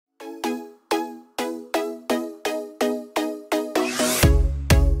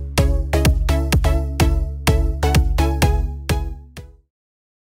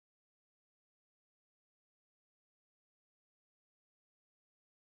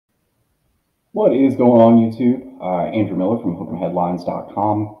What is going on, YouTube? Andrew Miller from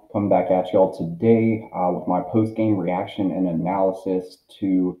Hook'emHeadlines.com coming back at y'all today with my post-game reaction and analysis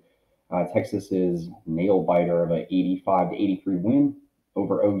to Texas's nail-biter of an 85-83 win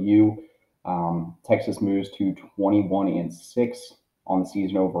over OU. Texas moves to 21-6 on the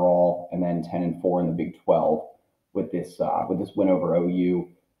season overall, and then 10-4 in the Big 12 with this win over OU.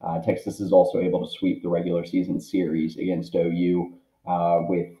 Texas is also able to sweep the regular season series against OU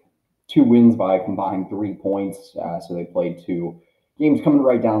with two wins by a combined 3 points. So they played two games coming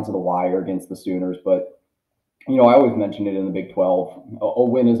right down to the wire against the Sooners. But, I always mention it in the Big 12. A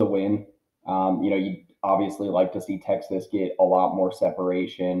win is a win. You obviously like to see Texas get a lot more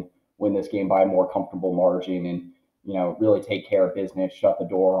separation, win this game by a more comfortable margin, and, really take care of business, shut the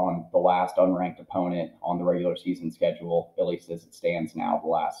door on the last unranked opponent on the regular season schedule, at least as it stands now. The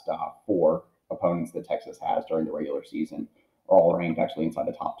last four opponents that Texas has during the regular season are all ranked actually inside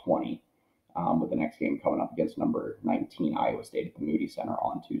the top 20, with the next game coming up against number 19 Iowa State at the Moody Center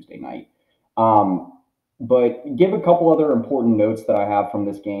on Tuesday night. But give a couple other important notes that I have from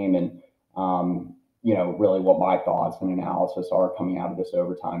this game and, really what my thoughts and analysis are coming out of this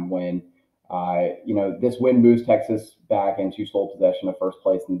overtime win. This win moves Texas back into sole possession of first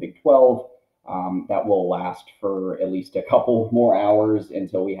place in the Big 12. That will last for at least a couple more hours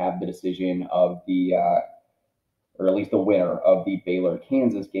until we have the decision of or at least the winner of the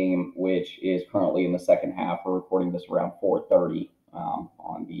Baylor-Kansas game, which is currently in the second half. We're recording this around 4:30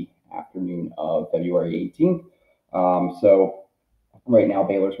 on the afternoon of February 18th. So right now,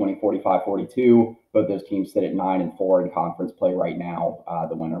 Baylor's winning 45-42. Both those teams sit at 9-4 in conference play right now.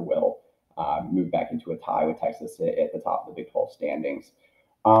 The winner will move back into a tie with Texas at the top of the Big 12 standings.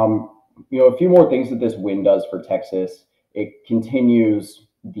 A few more things that this win does for Texas. It continues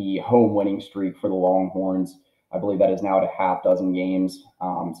the home winning streak for the Longhorns. I believe that is now at a half dozen games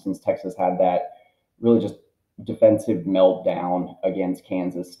since Texas had that really just defensive meltdown against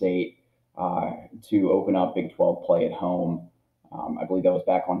Kansas State to open up Big 12 play at home. I believe that was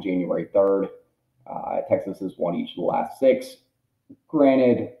back on January 3rd. Texas has won each of the last six.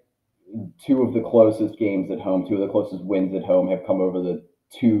 Granted, two of the closest games at home, two of the closest wins at home have come over the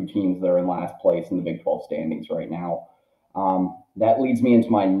two teams that are in last place in the Big 12 standings right now. That leads me into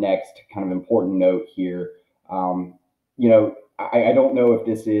my next kind of important note here. I don't know if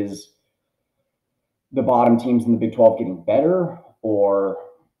this is the bottom teams in the Big 12 getting better or,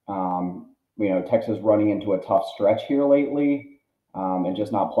 Texas running into a tough stretch here lately and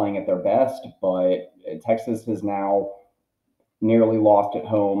just not playing at their best. But Texas has now nearly lost at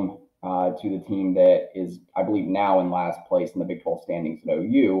home to the team that is, I believe, now in last place in the Big 12 standings at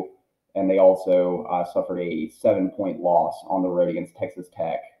OU. And they also suffered a 7-point loss on the road against Texas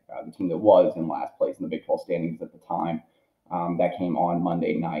Tech, the team that was in last place in the Big 12 standings at the time. That came on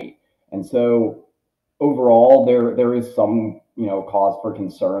Monday night. And so overall, there is some cause for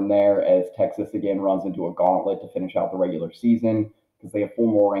concern there as Texas again runs into a gauntlet to finish out the regular season because they have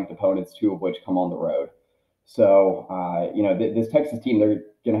four more ranked opponents, two of which come on the road. So this Texas team, they're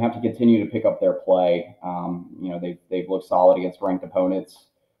going to have to continue to pick up their play. They've looked solid against ranked opponents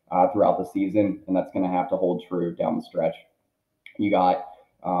throughout the season, and that's going to have to hold true down the stretch. You got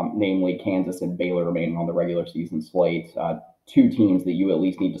namely Kansas and Baylor remaining on the regular season slate. Two teams that you at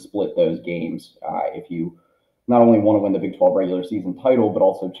least need to split those games if you not only want to win the Big 12 regular season title, but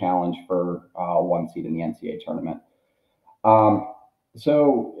also challenge for one seed in the NCAA tournament.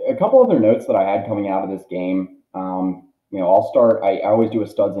 So a couple other notes that I had coming out of this game. I'll start. I always do a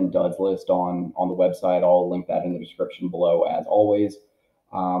studs and duds list on the website. I'll link that in the description below as always.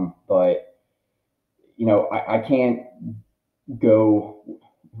 But I can't go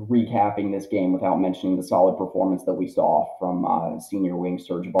recapping this game without mentioning the solid performance that we saw from senior wing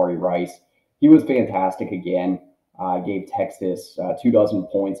Sir'Jabari Rice. He was fantastic again. Gave Texas 24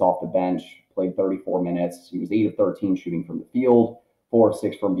 points off the bench, played 34 minutes. He was 8 of 13 shooting from the field, 4 of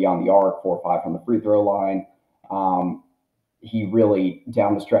 6 from beyond the arc, 4 of 5 from the free throw line. He really,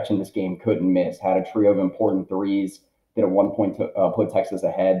 down the stretch in this game, couldn't miss. Had a trio of important threes that at one point put Texas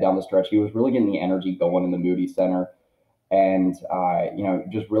ahead down the stretch. He was really getting the energy going in the Moody Center. And,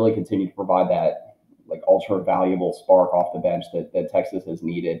 just really continue to provide that ultra valuable spark off the bench that Texas has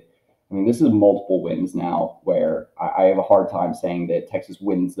needed. I mean, this is multiple wins now where I have a hard time saying that Texas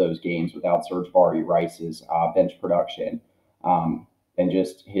wins those games without Sir'Jabari Rice's bench production and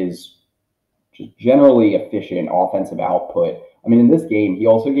just his generally efficient offensive output. I mean, in this game, he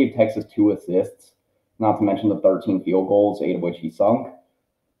also gave Texas 2 assists, not to mention the 13 field goals, 8 of which he sunk.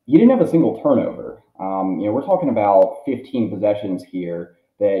 He didn't have a single turnover. We're talking about 15 possessions here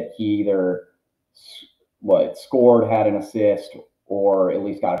that he either scored, had an assist, or at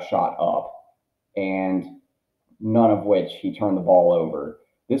least got a shot up. and none of which he turned the ball over.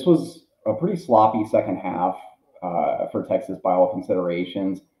 This was a pretty sloppy second half for Texas by all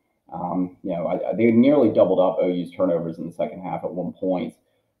considerations. They nearly doubled up OU's turnovers in the second half at one point.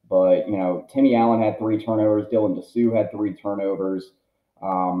 But, Timmy Allen had 3 turnovers. Dylan DeSue had 3 turnovers.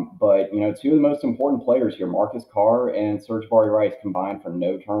 But, two of the most important players here, Marcus Carr and Serge Rice, combined for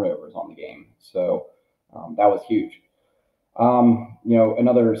no turnovers on the game. So that was huge.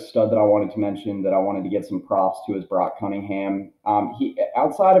 Another stud that I wanted to mention that I wanted to give some props to is Brock Cunningham. He,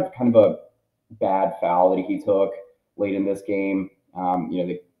 outside of kind of a bad foul that he took late in this game,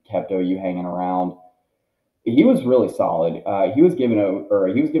 that kept OU hanging around, he was really solid. He was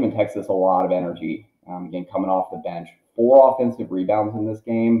giving Texas a lot of energy. Again, coming off the bench, 4 offensive rebounds in this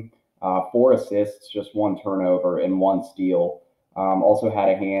game, 4 assists, just 1 turnover and 1 steal. Also had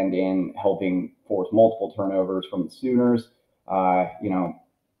a hand in helping force multiple turnovers from the Sooners.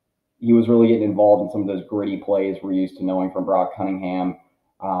 He was really getting involved in some of those gritty plays we're used to knowing from Brock Cunningham.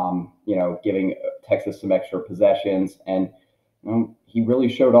 Giving Texas some extra possessions, and he really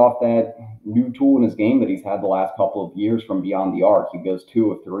showed off that new tool in his game that he's had the last couple of years from beyond the arc. He goes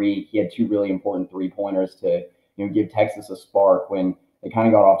 2 of 3. He had 2 really important 3-pointers to give Texas a spark when they kind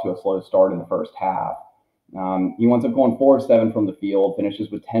of got off to a slow start in the first half. He winds up going 4 of 7 from the field,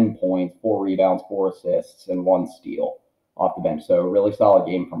 finishes with 10 points, 4 rebounds, 4 assists, and 1 steal off the bench. So really solid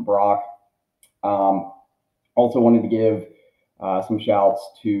game from Brock. Also wanted to give some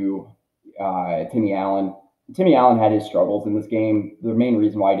shouts to Timmy Allen. Timmy Allen had his struggles in this game. The main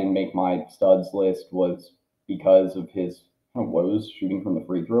reason why I didn't make my studs list was because of his woes shooting from the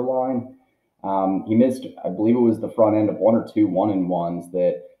free throw line. He missed, I believe it was the front end of 1 or 2 1-and-1s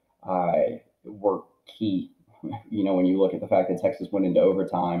that were key. When you look at the fact that Texas went into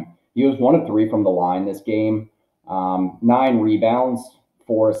overtime, he was 1 of 3 from the line this game. 9 rebounds,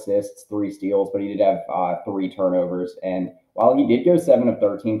 4 assists, 3 steals, but he did have 3 turnovers. And while he did go 7 of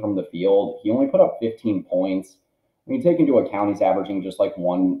 13 from the field, he only put up 15 points. When you take into account he's averaging just like a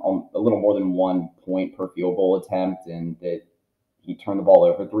little more than 1 point per field goal attempt, and that he turned the ball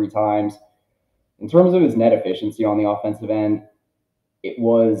over 3 times. In terms of his net efficiency on the offensive end, it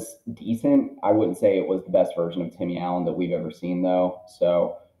was decent. I wouldn't say it was the best version of Timmy Allen that we've ever seen, though.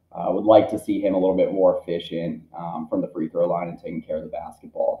 So I would like to see him a little bit more efficient from the free throw line and taking care of the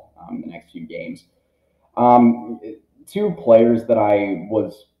basketball in the next few games. 2 players that I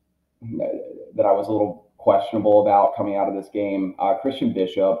was a little questionable about coming out of this game. Christian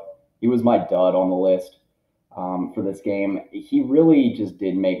Bishop, he was my dud on the list for this game. He really just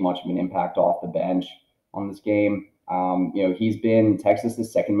didn't make much of an impact off the bench on this game. He's been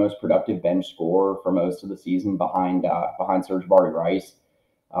Texas's second most productive bench scorer for most of the season behind Serge Rice.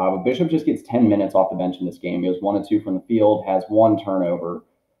 But Bishop just gets 10 minutes off the bench in this game. He goes 1 of 2 from the field, has 1 turnover,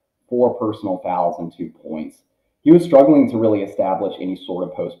 4 personal fouls, and 2 points. He was struggling to really establish any sort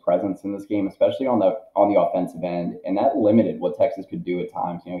of post presence in this game, especially on the offensive end, and that limited what Texas could do at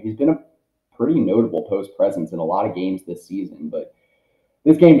times. He's been a pretty notable post presence in a lot of games this season, but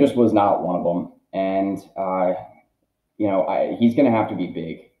this game just was not one of them. And he's going to have to be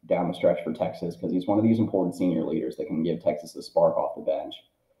big down the stretch for Texas because he's one of these important senior leaders that can give Texas a spark off the bench.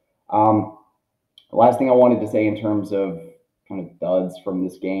 The last thing I wanted to say in terms of kind of duds from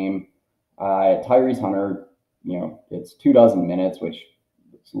this game, Tyrese Hunter, it's 24 minutes, which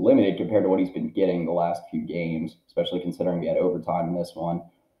is limited compared to what he's been getting the last few games, especially considering we had overtime in this one.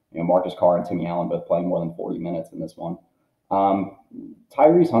 Marcus Carr and Timmy Allen both playing more than 40 minutes in this one.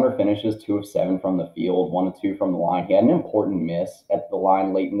 Tyrese Hunter finishes 2 of 7 from the field, 1 of 2 from the line. He had an important miss at the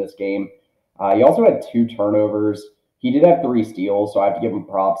line late in this game. He also had 2 turnovers. He did have 3 steals, so I have to give him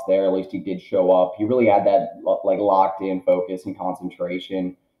props there. At least he did show up. He really had that locked in focus and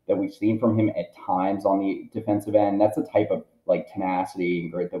concentration that we've seen from him at times on the defensive end. That's the type of tenacity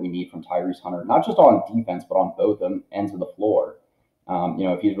and grit that we need from Tyrese Hunter, not just on defense, but on both ends of the floor.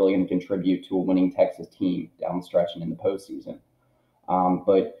 If he's really going to contribute to a winning Texas team down the stretch and in the postseason.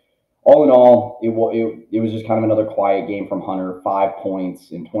 But all in all, it was just kind of another quiet game from Hunter. 5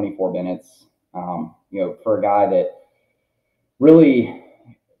 points in 24 minutes. For a guy that really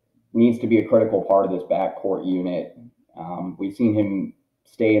needs to be a critical part of this backcourt unit. We've seen him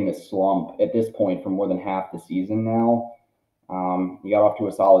stay in this slump at this point for more than half the season now. He got off to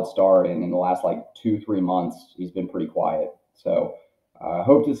a solid start, and in the last 2-3 months, he's been pretty quiet. So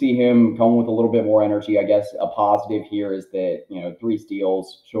hope to see him come with a little bit more energy. I guess a positive here is that, 3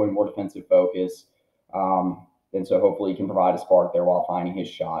 steals, showing more defensive focus. And so hopefully he can provide a spark there while finding his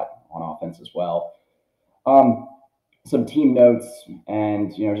shot on offense as well. Some team notes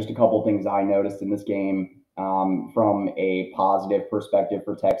and, just a couple of things I noticed in this game from a positive perspective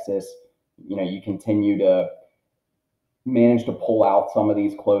for Texas. you continue to manage to pull out some of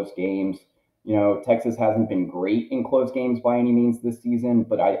these close games. Texas hasn't been great in close games by any means this season,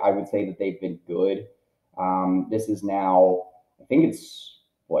 but I would say that they've been good. This is now, I think it's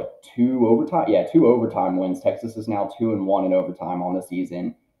what, two overtime? Yeah, two overtime wins. Texas is now 2-1 in overtime on the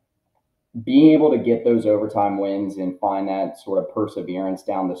season. Being able to get those overtime wins and find that sort of perseverance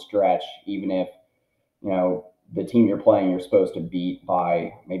down the stretch, even if, the team you're playing, you're supposed to beat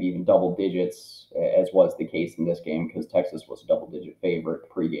by maybe even double digits, as was the case in this game, because Texas was a double-digit favorite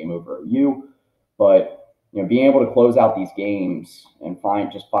pregame over OU. But being able to close out these games and find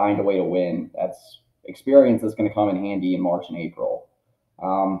a way to win, that's experience that's going to come in handy in March and April.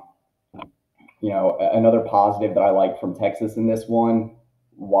 Another positive that I liked from Texas in this one,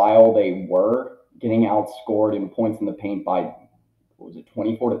 while they were getting outscored in points in the paint by,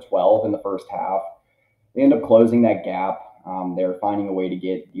 24-12 in the first half, they end up closing that gap. They're finding a way to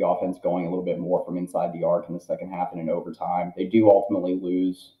get the offense going a little bit more from inside the arc in the second half and in overtime. They do ultimately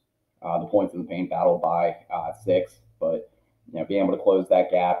lose the points in the paint battle by 6, but being able to close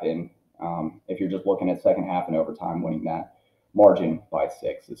that gap, and if you're just looking at second half and overtime, winning that margin by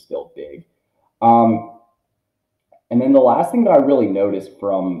 6 is still big. And then the last thing that I really noticed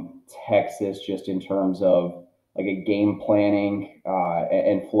from Texas, just in terms of like a game planning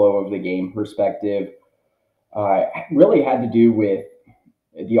and flow of the game perspective, really had to do with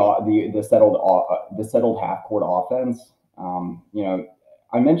the settled half court offense.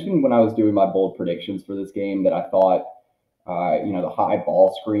 I mentioned when I was doing my bold predictions for this game that I thought the high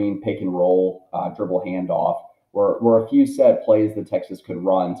ball screen, pick and roll, dribble handoff were a few set plays that Texas could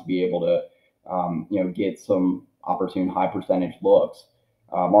run to be able to get some opportune high percentage looks.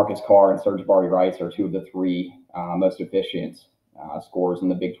 Marcus Carr and Serge Rice are two of the three most efficient scorers in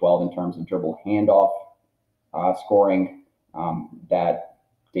the Big 12 in terms of dribble handoff scoring. That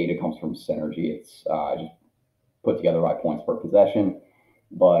data comes from Synergy. It's just put together by points per possession,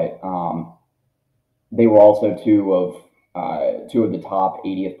 but they were also two of the top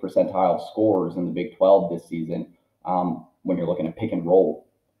 80th percentile scorers in the Big 12 this season. When you're looking at pick and roll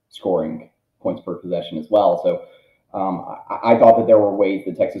scoring points per possession as well. So I thought that there were ways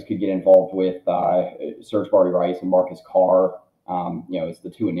that Texas could get involved with Serge Rice and Marcus Carr, as the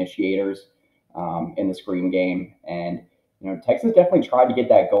two initiators in the screen game. And, Texas definitely tried to get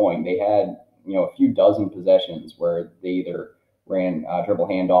that going. They had, a few dozen possessions where they either ran dribble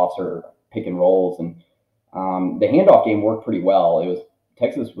handoffs or pick and rolls. And the handoff game worked pretty well.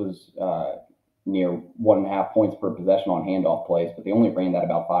 Texas was near 1.5 points per possession on handoff plays, but they only ran that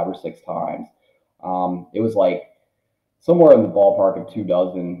about 5 or 6 times. It was like somewhere in the ballpark of 2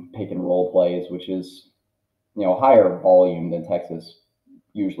 dozen pick and roll plays, which is, higher volume than Texas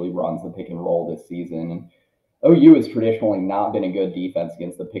usually runs the pick and roll this season. And OU has traditionally not been a good defense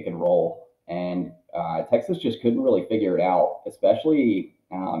against the pick and roll. And Texas just couldn't really figure it out, especially,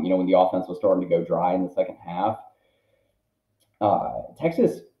 when the offense was starting to go dry in the second half.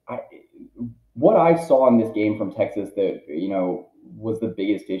 Texas, what I saw in this game from Texas that, was the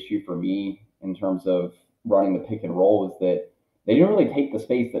biggest issue for me in terms of running the pick and roll was that they didn't really take the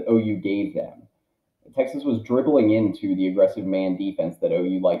space that OU gave them. Texas was dribbling into the aggressive man defense that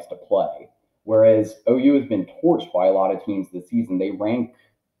OU likes to play, whereas OU has been torched by a lot of teams this season. They rank,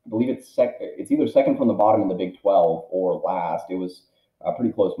 I believe it's either second from the bottom in the Big 12 or last. It was a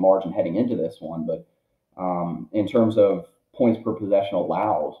pretty close margin heading into this one, but in terms of points per possession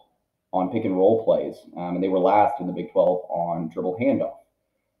allowed on pick and roll plays, and they were last in the Big 12 on dribble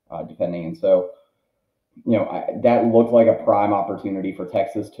handoff defending. And so, that looked like a prime opportunity for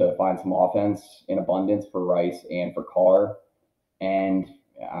Texas to find some offense in abundance for Rice and for Carr. And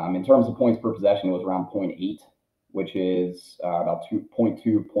in terms of points per possession, it was around 0.8, which is about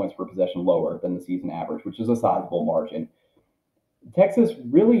 2.2 points per possession lower than the season average, which is a sizable margin. Texas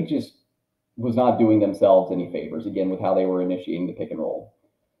really just was not doing themselves any favors, again, with how they were initiating the pick and roll.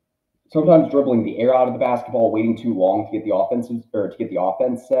 Sometimes dribbling the air out of the basketball, waiting too long to get the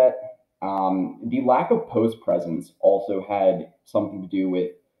offense set. The lack of post presence also had something to do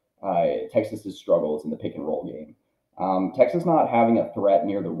with Texas's struggles in the pick and roll game. Texas not having a threat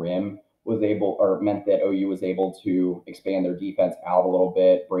near the rim meant that OU was able to expand their defense out a little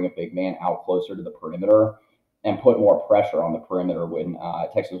bit, bring a big man out closer to the perimeter, and put more pressure on the perimeter when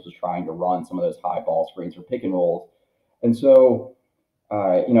Texas was trying to run some of those high ball screens or pick and rolls. And so,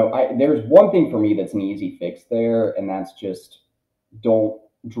 there's one thing for me that's an easy fix there, and that's just don't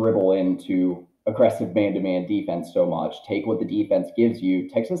dribble into aggressive man-to-man defense so much. Take what the defense gives you.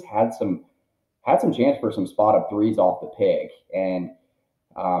 Texas had some chance for some spot-up threes off the pick, and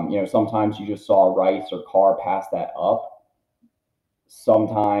sometimes you just saw Rice or Carr pass that up.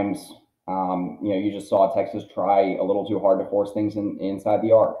 Sometimes You just saw Texas try a little too hard to force things inside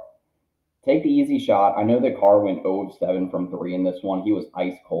the arc. Take the easy shot. I know that Carr went 0 of 7 from 3 in this one. He was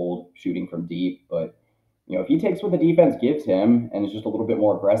ice cold shooting from deep, but if he takes what the defense gives him and is just a little bit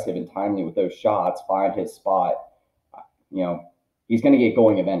more aggressive and timely with those shots, find his spot, you know, he's going to get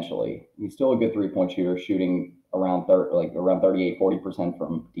going eventually. He's still a good 3-point shooter, shooting around 38-40%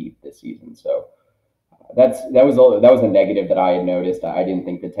 from deep this season. So that was a negative that I had noticed. I didn't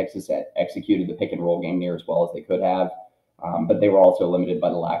think that Texas had executed the pick and roll game near as well as they could have, but they were also limited by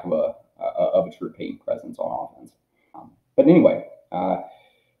the lack of a true paint presence on offense. But anyway,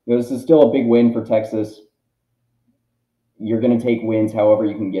 this is still a big win for Texas. You're going to take wins however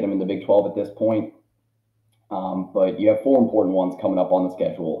you can get them in the Big 12 at this point. But you have 4 important ones coming up on the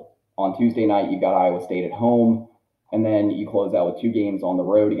schedule. On Tuesday night, you've got Iowa State at home, and then you close out with 2 games on the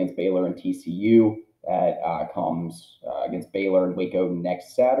road against Baylor and TCU. That comes against Baylor and Waco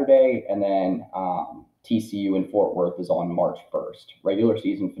next Saturday, and then TCU in Fort Worth is on March 1st. Regular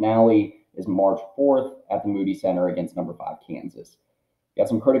season finale is March 4th at the Moody Center against number 5 Kansas. You got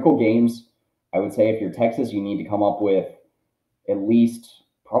some critical games. I would say if you're Texas, you need to come up with at least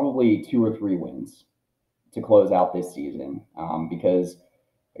probably 2 or 3 wins to close out this season, because,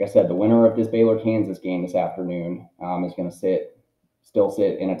 like I said, the winner of this Baylor-Kansas game this afternoon is going to still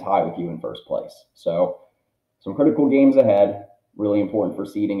sit in a tie with you in first place. So some critical games ahead, really important for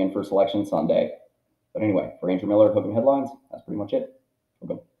seeding and for Selection Sunday. But anyway, for Andrew Miller, Hook'em Headlines, that's pretty much it.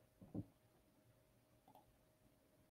 We'll go.